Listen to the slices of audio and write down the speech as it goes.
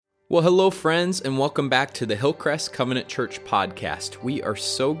Well, hello, friends, and welcome back to the Hillcrest Covenant Church podcast. We are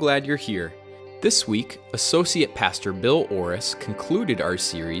so glad you're here. This week, Associate Pastor Bill Orris concluded our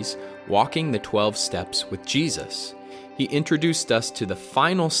series, Walking the 12 Steps with Jesus. He introduced us to the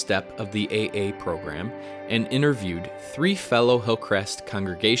final step of the AA program and interviewed 3 fellow Hillcrest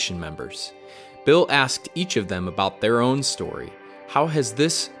congregation members. Bill asked each of them about their own story. How has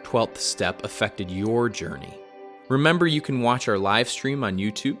this 12th step affected your journey? Remember, you can watch our live stream on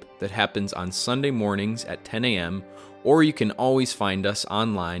YouTube that happens on Sunday mornings at 10 a.m., or you can always find us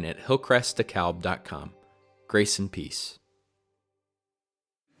online at hillcrestdecalb.com. Grace and peace.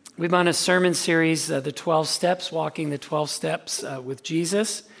 We've on a sermon series, The 12 Steps, Walking the 12 Steps with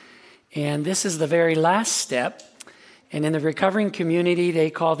Jesus. And this is the very last step. And in the recovering community, they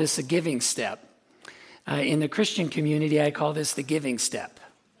call this a giving step. In the Christian community, I call this the giving step.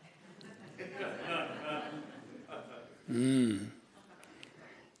 In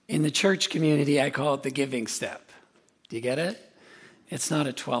the church community, I call it the giving step. Do you get it? It's not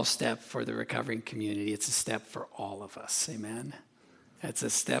a 12-step for the recovering community. It's a step for all of us. Amen? It's a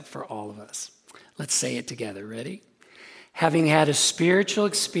step for all of us. Let's say it together. Ready? Having had a spiritual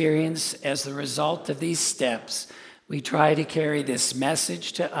experience as the result of these steps, we try to carry this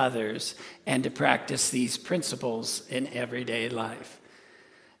message to others and to practice these principles in everyday life.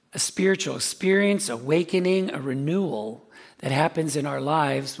 A spiritual experience, awakening, a renewal that happens in our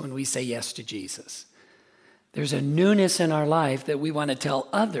lives when we say yes to Jesus. There's a newness in our life that we want to tell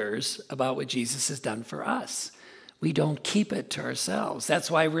others about what Jesus has done for us. We don't keep it to ourselves. That's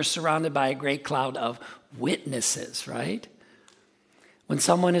why we're surrounded by a great cloud of witnesses, right? When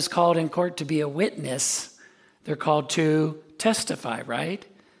someone is called in court to be a witness, they're called to testify, right?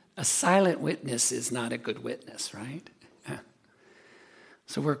 A silent witness is not a good witness, right?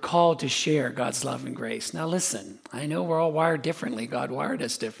 So we're called to share God's love and grace. Now listen, I know we're all wired differently. God wired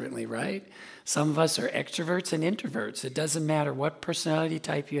us differently, right? Some of us are extroverts and introverts. It doesn't matter what personality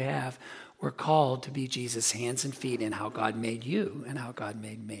type you have. We're called to be Jesus' hands and feet in how God made you and how God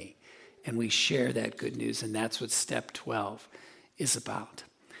made me. And we share that good news, and that's what step 12 is about.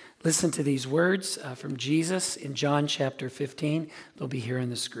 Listen to these words from Jesus in John chapter 15. They'll be here on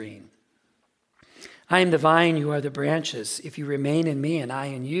the screen. I am the vine, you are the branches. If you remain in me and I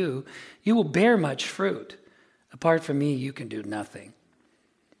in you, you will bear much fruit. Apart from me, you can do nothing.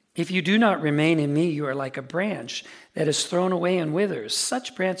 If you do not remain in me, you are like a branch that is thrown away and withers.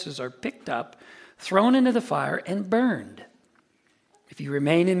 Such branches are picked up, thrown into the fire, and burned. If you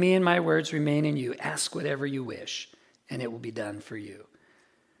remain in me and my words remain in you, ask whatever you wish, and it will be done for you.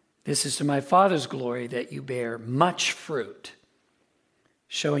 This is to my Father's glory that you bear much fruit,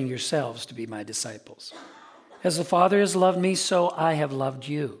 showing yourselves to be my disciples. As the Father has loved me, so I have loved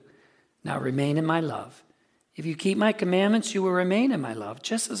you. Now remain in my love. If you keep my commandments, you will remain in my love,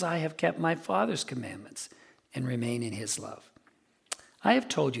 just as I have kept my Father's commandments and remain in his love. I have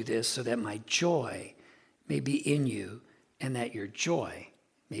told you this so that my joy may be in you and that your joy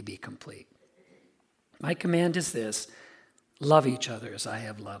may be complete. My command is this: love each other as I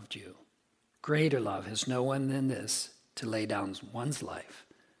have loved you. Greater love has no one than this, to lay down one's life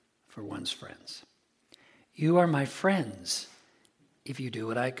for one's friends. You are my friends if you do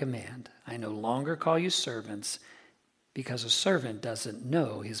what I command. I no longer call you servants, because a servant doesn't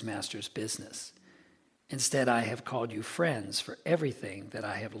know his master's business. Instead, I have called you friends, for everything that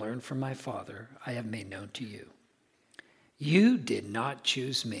I have learned from my Father I have made known to you. You did not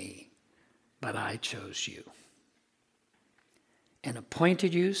choose me, but I chose you and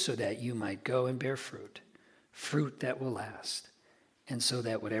appointed you so that you might go and bear fruit that will last, and so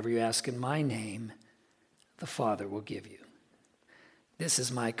that whatever you ask in my name, the Father will give you. This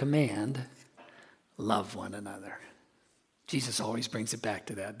is my command: love one another. Jesus always brings it back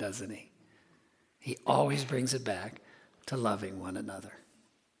to that, doesn't he? He always brings it back to loving one another.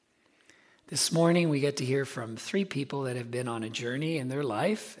 This morning we get to hear from 3 people that have been on a journey in their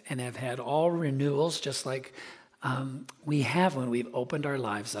life and have had all renewals, just like we have when we've opened our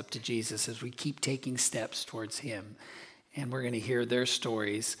lives up to Jesus, as we keep taking steps towards him. And we're going to hear their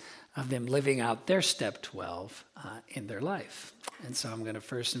stories of them living out their step 12 in their life. And so I'm going to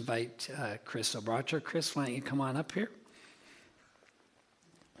first invite Chris Obracher. Chris, why don't you come on up here?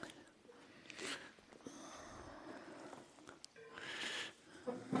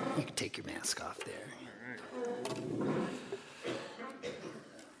 You can take your mask off there.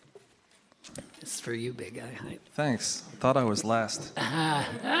 It's for you, big guy. Thanks. Thought I was last.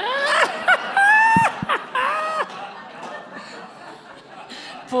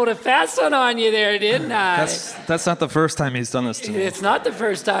 Pulled a fast one on you there, didn't I? That's not the first time he's done this to me. It's not the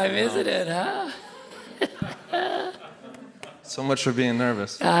first time, isn't it, huh? So much for being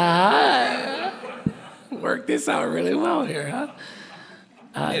nervous. Worked this out really well here, huh?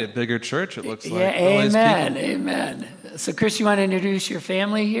 Hey, a bigger church, it looks like. Yeah, amen, amen. So, Chris, you want to introduce your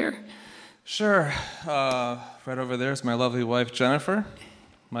family here? Sure. Right over there is my lovely wife, Jennifer,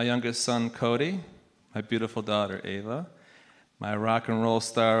 my youngest son, Cody, my beautiful daughter, Ava, my rock and roll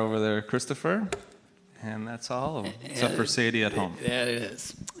star over there, Christopher, and that's all of them, except for Sadie at home. That it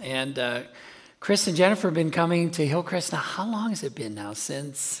is. And Chris and Jennifer have been coming to Hillcrest now. How long has it been now?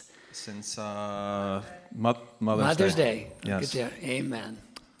 Since Mother's Day. Yes. Good job. Amen.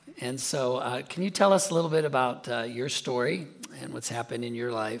 And so can you tell us a little bit about your story and what's happened in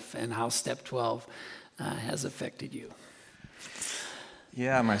your life and how Step 12 has affected you?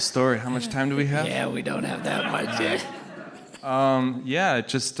 Yeah, my story. How much time do we have? Yeah, we don't have that much yet. It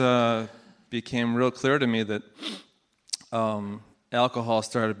just became real clear to me that alcohol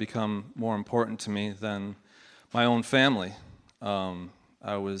started to become more important to me than my own family.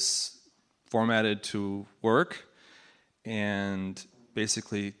 I was formatted to work and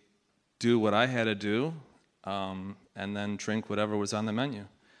basically do what I had to do, and then drink whatever was on the menu.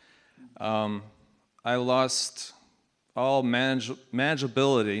 I lost all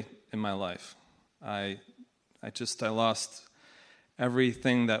manageability in my life. I lost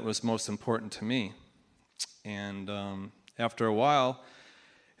everything that was most important to me. And after a while,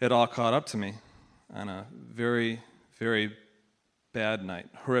 it all caught up to me on a very, very bad night,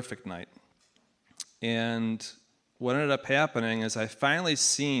 horrific night. And what ended up happening is I finally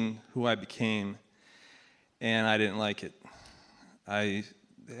seen who I became, and I didn't like it. I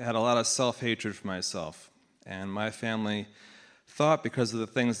had a lot of self-hatred for myself, and my family thought because of the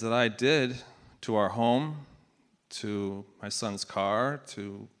things that I did to our home, to my son's car,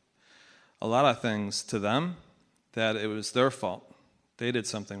 to a lot of things to them, that it was their fault. They did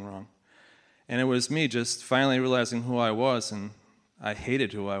something wrong. And it was me just finally realizing who I was, and I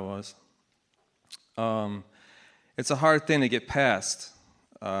hated who I was. It's a hard thing to get past,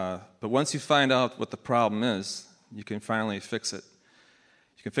 but once you find out what the problem is, you can finally fix it.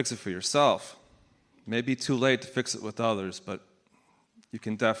 You can fix it for yourself. It may be too late to fix it with others, but you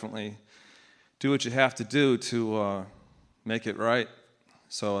can definitely do what you have to do to make it right.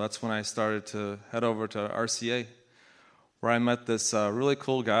 So that's when I started to head over to RCA, where I met this really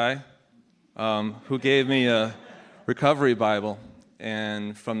cool guy who gave me a recovery Bible.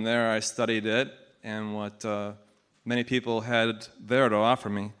 And from there I studied it and what many people had there to offer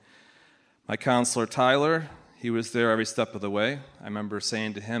me. My counselor, Tyler, he was there every step of the way. I remember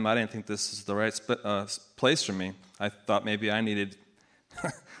saying to him, I didn't think this is the right place for me. I thought maybe I needed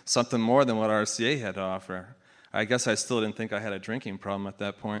something more than what RCA had to offer. I guess I still didn't think I had a drinking problem at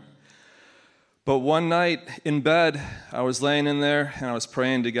that point. But one night in bed, I was laying in there and I was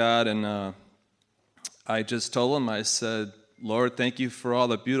praying to God, and I just told him, I said, Lord, thank you for all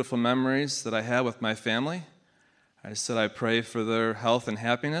the beautiful memories that I had with my family. I said, I pray for their health and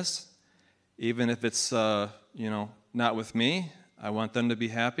happiness. Even if it's, not with me, I want them to be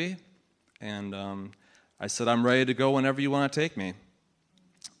happy. And I said, I'm ready to go whenever you want to take me.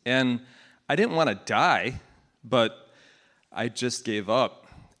 And I didn't want to die, but I just gave up.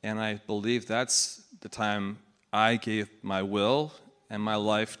 And I believe that's the time I gave my will and my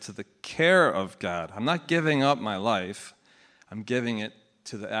life to the care of God. I'm not giving up my life. I'm giving it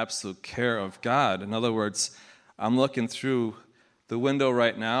to the absolute care of God. In other words, I'm looking through the window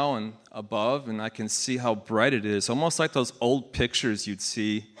right now and above, and I can see how bright it is, almost like those old pictures you'd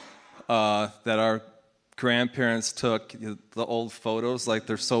see that our grandparents took, the old photos, like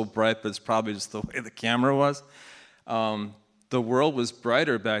they're so bright, but it's probably just the way the camera was. The world was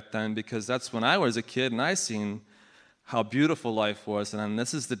brighter back then because that's when I was a kid and I seen how beautiful life was. And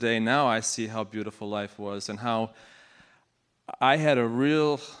this is the day now I see how beautiful life was and how I had a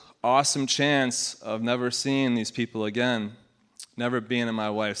real awesome chance of never seeing these people again, never being in my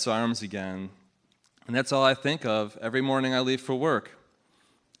wife's arms again. And that's all I think of every morning I leave for work.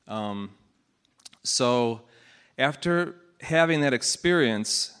 So after having that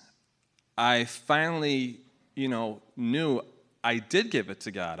experience, I finally, knew I did give it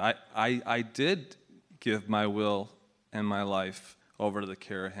to God. I did give my will and my life over to the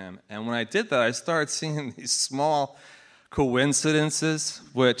care of Him. And when I did that, I started seeing these small coincidences,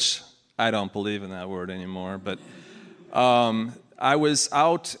 which I don't believe in that word anymore, but I was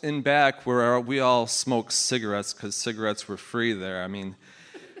out in back where we all smoked cigarettes because cigarettes were free there. I mean,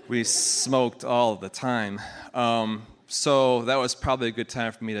 we smoked all the time. So that was probably a good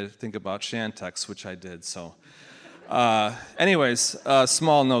time for me to think about Shantex, which I did. So anyways,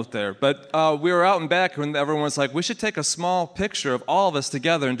 small note there. But we were out in back when everyone was like, we should take a small picture of all of us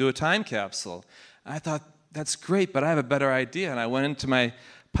together and do a time capsule. And I thought, that's great, but I have a better idea. And I went into my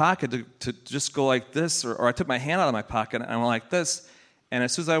pocket to just go like this, or I took my hand out of my pocket and I went like this. And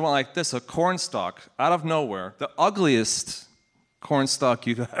as soon as I went like this, a corn stalk out of nowhere, the ugliest corn stalk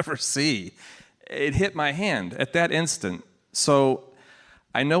you'd ever see, it hit my hand at that instant. So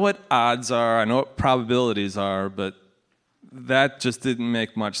I know what odds are, I know what probabilities are, but that just didn't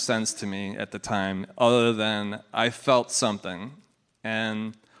make much sense to me at the time, other than I felt something.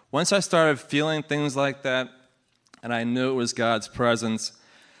 And once I started feeling things like that, and I knew it was God's presence,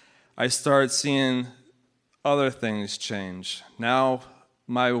 I started seeing other things change. Now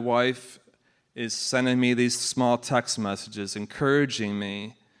my wife is sending me these small text messages encouraging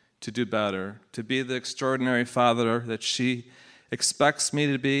me to do better, to be the extraordinary father that she expects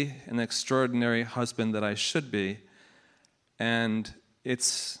me to be, and the extraordinary husband that I should be. And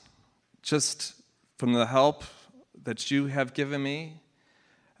it's just from the help that you have given me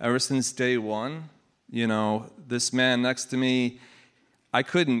ever since day one. You know, this man next to me, I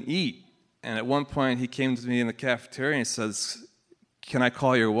couldn't eat. And at one point he came to me in the cafeteria and he says, "Can I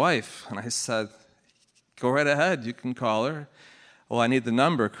call your wife?" And I said, "Go right ahead, you can call her." "Well, I need the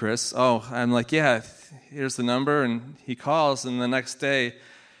number, Chris." Oh, I'm like, "Yeah, here's the number." And he calls, and the next day,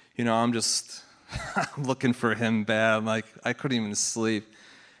 you know, I'm just looking for him bad. Like, I couldn't even sleep.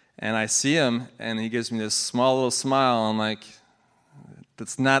 And I see him, and he gives me this small little smile. I'm like,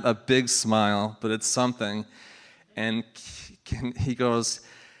 it's not a big smile, but it's something. And he goes,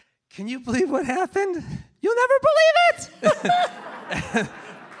 "Can you believe what happened? You'll never believe it!"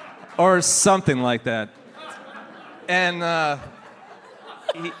 Or something like that. And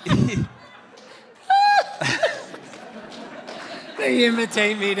They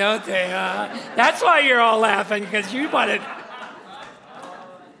imitate me, don't they? That's why you're all laughing, because you wanted.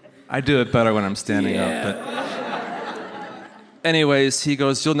 I do it better when I'm standing up. But anyways, he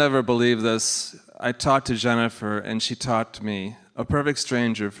goes, "You'll never believe this. I talked to Jennifer, and she talked to me, a perfect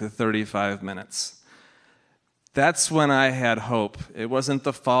stranger, for 35 minutes. That's when I had hope. It wasn't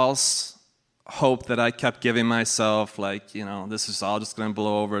the false hope that I kept giving myself, like, you know, this is all just going to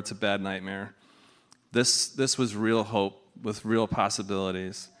blow over. It's a bad nightmare. This was real hope with real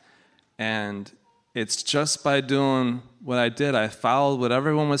possibilities. And it's just by doing what I did. I followed what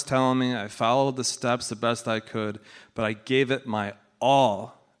everyone was telling me. I followed the steps the best I could, but I gave it my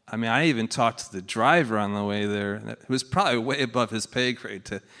all. I mean, I even talked to the driver on the way there. It was probably way above his pay grade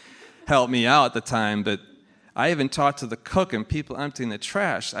to help me out at the time, but I even talked to the cook and people emptying the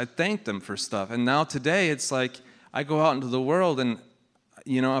trash. I thanked them for stuff. And now today, it's like I go out into the world, and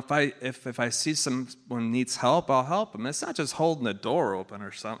you know, if I see someone needs help, I'll help them. It's not just holding the door open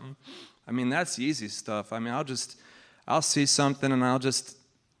or something. I mean, that's easy stuff. I mean, I'll see something, and I'll just,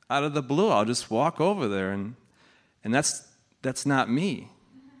 out of the blue, I'll just walk over there, and that's not me,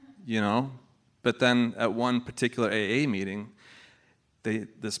 you know. But then at one particular AA meeting,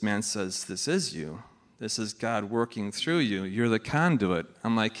 this man says, "This is you. This is God working through you. You're the conduit."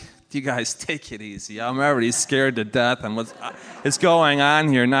 I'm like, "You guys take it easy. I'm already scared to death and what's going on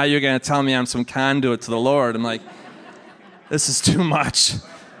here. Now you're going to tell me I'm some conduit to the Lord." I'm like, this is too much.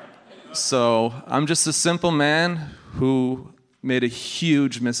 So I'm just a simple man who made a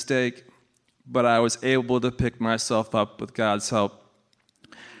huge mistake, but I was able to pick myself up with God's help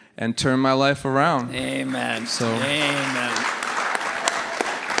and turn my life around. Amen. So, amen.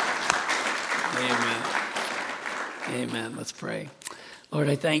 Amen. Amen. Let's pray. Lord,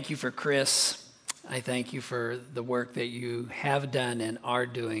 I thank you for Chris. I thank you for the work that you have done and are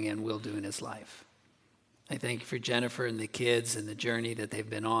doing and will do in his life. I thank you for Jennifer and the kids and the journey that they've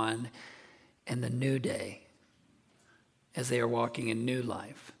been on and the new day as they are walking a new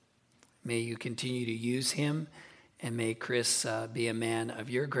life. May you continue to use him, and may Chris be a man of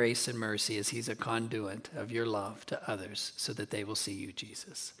your grace and mercy as he's a conduit of your love to others so that they will see you,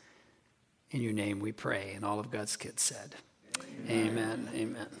 Jesus. In your name we pray, and all of God's kids said, amen.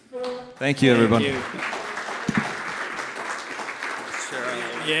 Amen. Thank you, everybody. Thank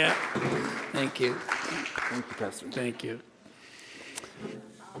you. Yeah. Thank you. Thank you, Pastor. Thank you.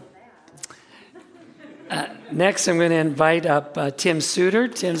 Next, I'm going to invite up Tim Suter.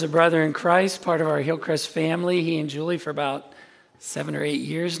 Tim's a brother in Christ, part of our Hillcrest family. He and Julie for about 7 or 8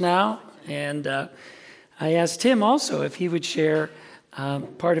 years now. And I asked Tim also if he would share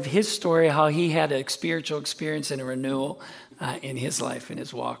part of his story, how he had a spiritual experience and a renewal in his life, in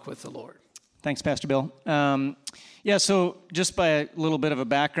his walk with the Lord. Thanks, Pastor Bill. So just by a little bit of a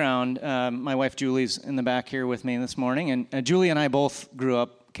background, my wife Julie's in the back here with me this morning, and Julie and I both grew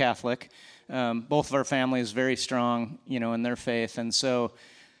up Catholic. Both of our families very strong, in their faith, and so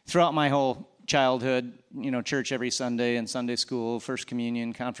throughout my whole childhood, church every Sunday and Sunday school, First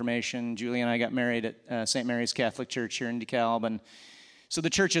Communion, confirmation. Julie and I got married at St. Mary's Catholic Church here in DeKalb, and so the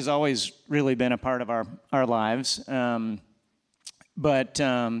church has always really been a part of our lives. But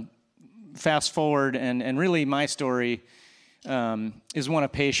fast forward, and really my story is one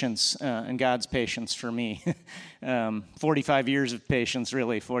of patience and God's patience for me. 45 years of patience,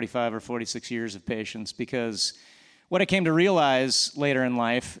 really, 45 or 46 years of patience, because what I came to realize later in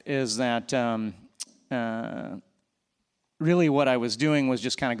life is that really what I was doing was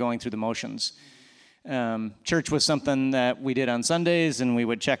just kind of going through the motions. Church was something that we did on Sundays, and we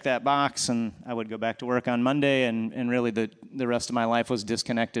would check that box, and I would go back to work on Monday, and really the rest of my life was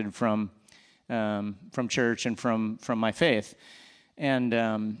disconnected from church and from my faith.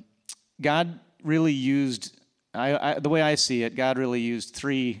 And God really used, the way I see it, God really used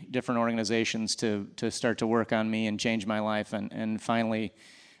 3 different organizations to start to work on me and change my life and finally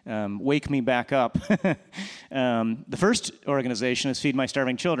wake me back up. The first organization is Feed My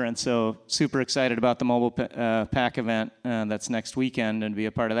Starving Children, so super excited about the mobile pack event that's next weekend and be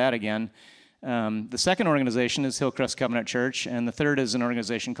a part of that again. The second organization is Hillcrest Covenant Church, and the third is an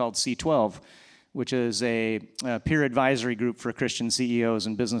organization called C12, which is a peer advisory group for Christian CEOs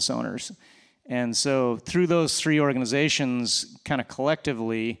and business owners. And so through those 3 organizations, kind of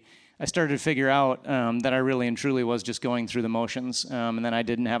collectively, I started to figure out that I really and truly was just going through the motions, and then I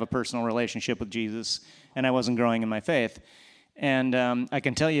didn't have a personal relationship with Jesus, and I wasn't growing in my faith. And I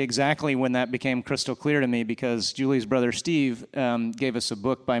can tell you exactly when that became crystal clear to me, because Julie's brother Steve gave us a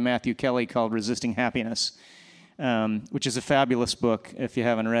book by Matthew Kelly called Resisting Happiness, which is a fabulous book if you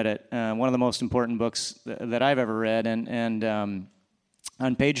haven't read it. One of the most important books that I've ever read, and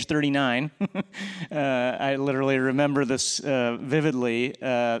on page 39, I literally remember this vividly.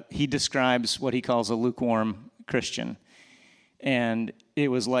 He describes what he calls a lukewarm Christian. And it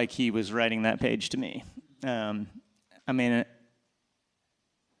was like he was writing that page to me. It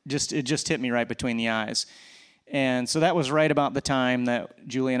just hit me right between the eyes. And so that was right about the time that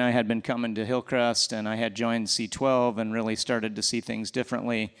Julie and I had been coming to Hillcrest, and I had joined C12 and really started to see things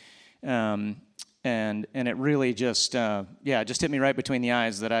differently. And it really just hit me right between the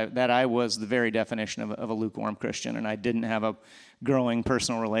eyes that I was the very definition of a lukewarm Christian, and I didn't have a growing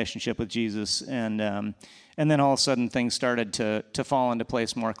personal relationship with Jesus. And then all of a sudden things started to fall into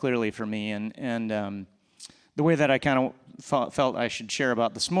place more clearly for me. And the way that I kind of felt I should share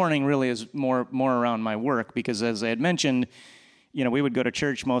about this morning really is more around my work, because as I had mentioned, we would go to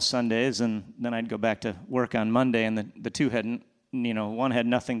church most Sundays, and then I'd go back to work on Monday, and the two hadn't. One had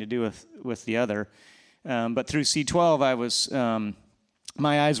nothing to do with the other. But through C12, I was,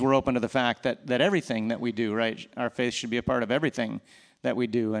 my eyes were open to the fact that everything that we do, right, our faith should be a part of everything that we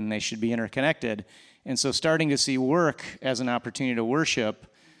do, and they should be interconnected. And so starting to see work as an opportunity to worship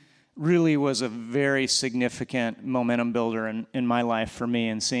really was a very significant momentum builder in my life for me,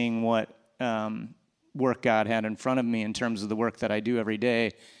 and seeing what work God had in front of me in terms of the work that I do every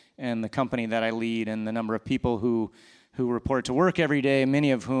day, and the company that I lead, and the number of people who report to work every day,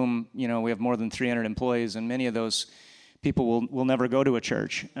 many of whom, we have more than 300 employees, and many of those people will never go to a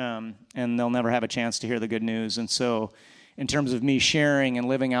church, and they'll never have a chance to hear the good news. And so in terms of me sharing and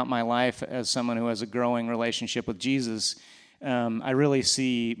living out my life as someone who has a growing relationship with Jesus, I really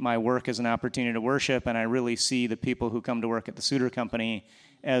see my work as an opportunity to worship, and I really see the people who come to work at the Suter Company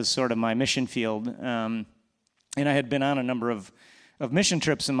as sort of my mission field. And I had been on a number of mission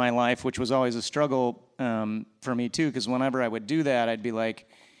trips in my life, which was always a struggle for me too, because whenever I would do that, I'd be like,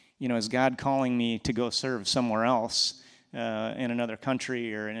 is God calling me to go serve somewhere else in another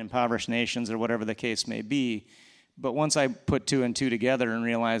country or in impoverished nations or whatever the case may be? But once I put 2 and 2 together and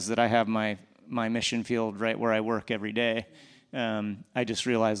realized that I have my mission field right where I work every day, I just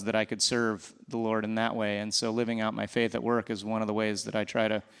realized that I could serve the Lord in that way. And so living out my faith at work is one of the ways that I try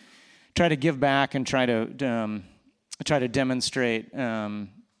to give back and try to demonstrate,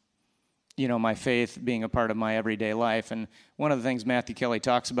 my faith being a part of my everyday life. And one of the things Matthew Kelly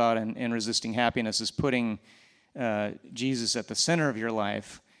talks about in Resisting Happiness is putting Jesus at the center of your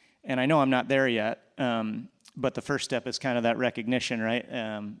life. And I know I'm not there yet, but the first step is kind of that recognition, right?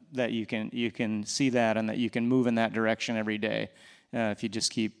 That you can see that, and that you can move in that direction every day if you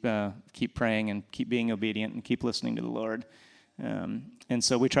just keep praying and keep being obedient and keep listening to the Lord. And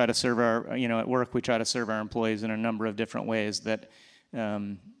so we try to serve at work, we try to serve our employees in a number of different ways that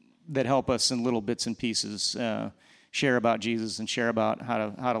help us in little bits and pieces share about Jesus and share about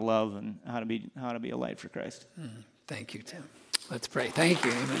how to love and how to be a light for Christ. Thank you, Tim. Let's pray. Thank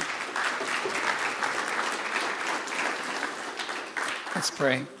you. Amen. Let's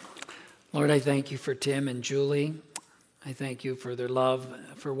pray. Lord, I thank you for Tim and Julie. I thank you for their love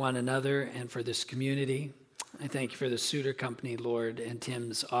for one another and for this community. I thank you for the Suter Company, Lord, and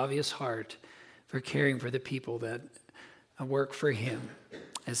Tim's obvious heart for caring for the people that work for him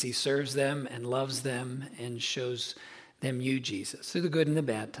as he serves them and loves them and shows them you, Jesus, through the good and the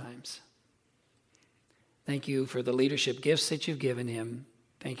bad times. Thank you for the leadership gifts that you've given him.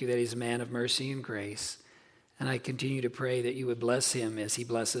 Thank you that he's a man of mercy and grace. And I continue to pray that you would bless him as he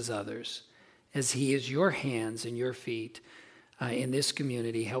blesses others, as he is your hands and your feet in this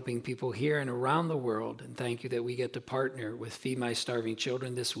community, helping people here and around the world. And thank you that we get to partner with Feed My Starving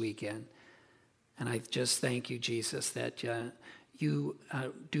Children this weekend. And I just thank you, Jesus, that you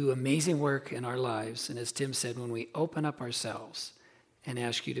do amazing work in our lives. And as Tim said, when we open up ourselves and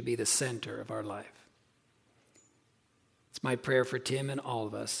ask you to be the center of our life. It's my prayer for Tim and all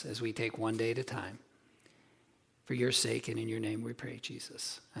of us as we take one day at a time. For your sake and in your name we pray,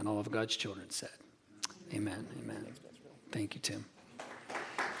 Jesus. And all of God's children said, amen, amen. Thank you, Tim.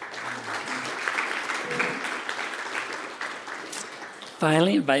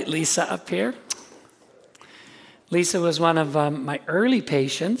 Finally, invite Lisa up here. Lisa was one of my early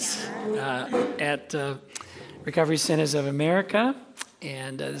patients at Recovery Centers of America,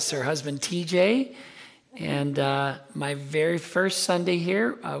 and this is her husband, TJ. And my very first Sunday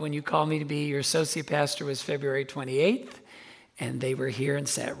here, when you called me to be your associate pastor, was February 28th, and they were here and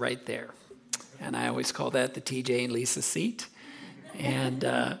sat right there. And I always call that the TJ and Lisa seat. And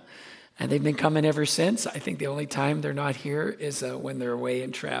they've been coming ever since. I think the only time they're not here is when they're away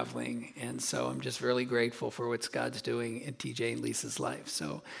and traveling. And so I'm just really grateful for what God's doing in TJ and Lisa's life.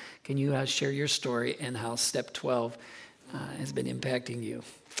 So can you share your story and how Step 12 has been impacting you?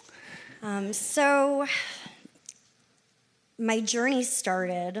 So my journey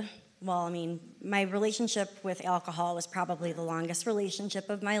started, my relationship with alcohol was probably the longest relationship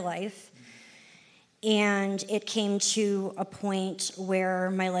of my life. And it came to a point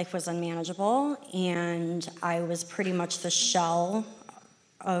where my life was unmanageable, and I was pretty much the shell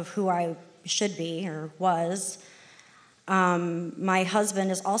of who I should be or was. My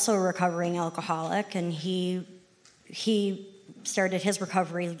husband is also a recovering alcoholic, and he started his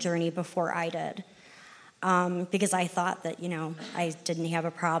recovery journey before I did, because I thought that, I didn't have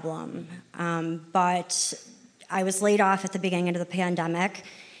a problem. But I was laid off at the beginning of the pandemic,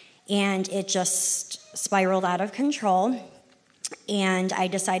 and it just spiraled out of control, and I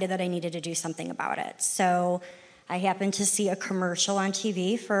decided that I needed to do something about it. So I happened to see a commercial on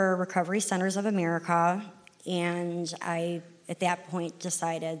TV for Recovery Centers of America, and I, at that point,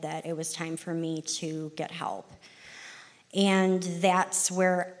 decided that it was time for me to get help. And that's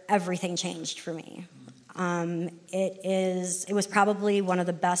where everything changed for me. It was probably one of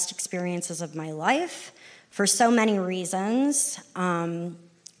the best experiences of my life for so many reasons.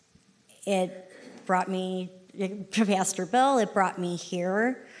 It brought me to Pastor Bill. It brought me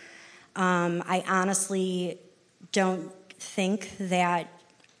here. I honestly don't think that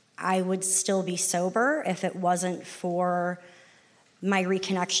I would still be sober if it wasn't for my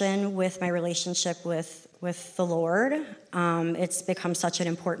reconnection with my relationship with the Lord. It's become such an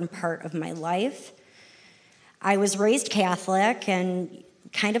important part of my life. I was raised Catholic, and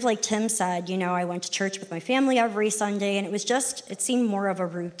kind of like Tim said, I went to church with my family every Sunday, and it seemed more of a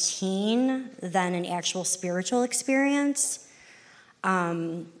routine than an actual spiritual experience.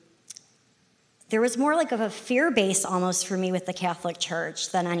 There was more like of a fear base almost for me with the Catholic Church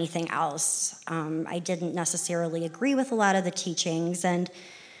than anything else. I didn't necessarily agree with a lot of the teachings, and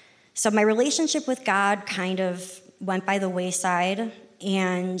so my relationship with God kind of went by the wayside,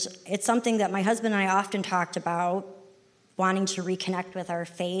 and it's something that my husband and I often talked about, wanting to reconnect with our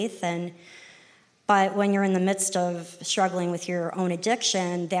faith. But when you're in the midst of struggling with your own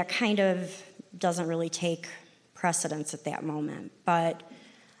addiction, that kind of doesn't really take precedence at that moment. But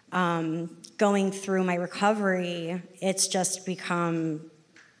going through my recovery, it's just become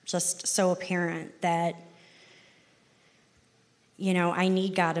just so apparent that I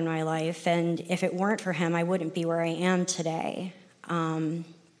need God in my life, and if it weren't for him, I wouldn't be where I am today. And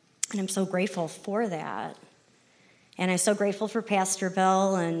I'm so grateful for that. And I'm so grateful for Pastor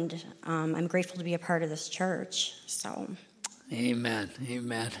Bill, and I'm grateful to be a part of this church. So, amen,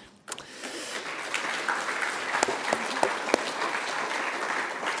 amen.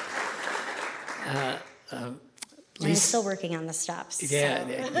 I'm still working on the steps.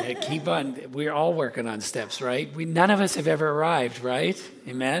 Yeah, keep on. We're all working on steps, right? None of us have ever arrived, right?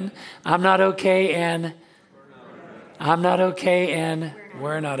 Amen? I'm not okay, and I'm not okay, and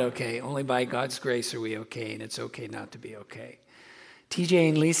we're not okay. Only by God's grace are we okay, and it's okay not to be okay. TJ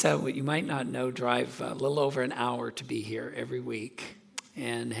and Lisa, what you might not know, drive a little over an hour to be here every week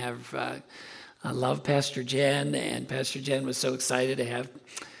and have I love Pastor Jen, and Pastor Jen was so excited to have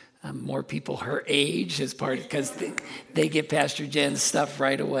more people her age as part, because they get Pastor Jen's stuff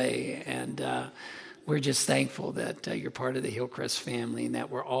right away. And we're just thankful that you're part of the Hillcrest family and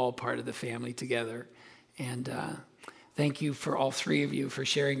that we're all part of the family together. And thank you for all three of you for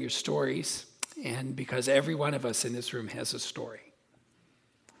sharing your stories. And because every one of us in this room has a story.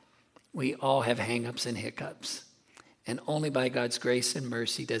 We all have hang-ups and hiccups. And only by God's grace and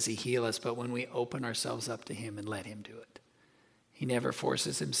mercy does he heal us, but when we open ourselves up to him and let him do it. He never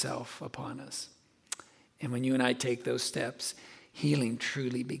forces himself upon us. And when you and I take those steps, healing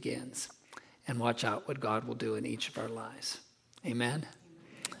truly begins. And watch out what God will do in each of our lives. Amen?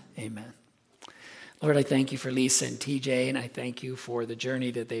 Amen. Lord, I thank you for Lisa and TJ, and I thank you for the journey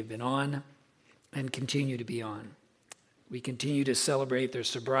that they've been on and continue to be on. We continue to celebrate their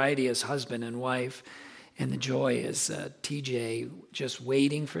sobriety as husband and wife, and the joy is TJ just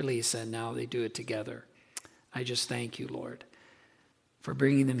waiting for Lisa, and now they do it together. I just thank you, Lord, for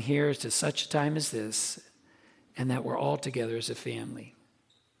bringing them here to such a time as this, and that we're all together as a family.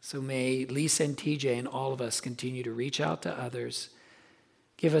 So may Lisa and TJ and all of us continue to reach out to others.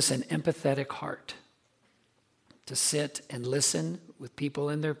 Give us an empathetic heart to sit and listen with people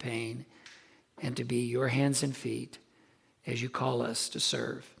in their pain and to be your hands and feet as you call us to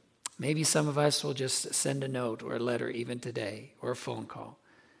serve. Maybe some of us will just send a note or a letter even today or a phone call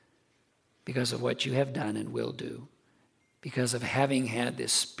because of what you have done and will do, because of having had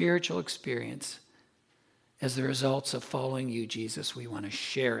this spiritual experience as the results of following you, Jesus. We want to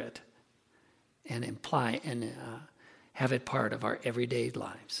share it and imply and have it part of our everyday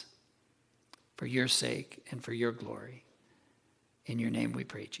lives for your sake and for your glory. In your name we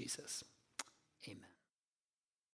pray, Jesus.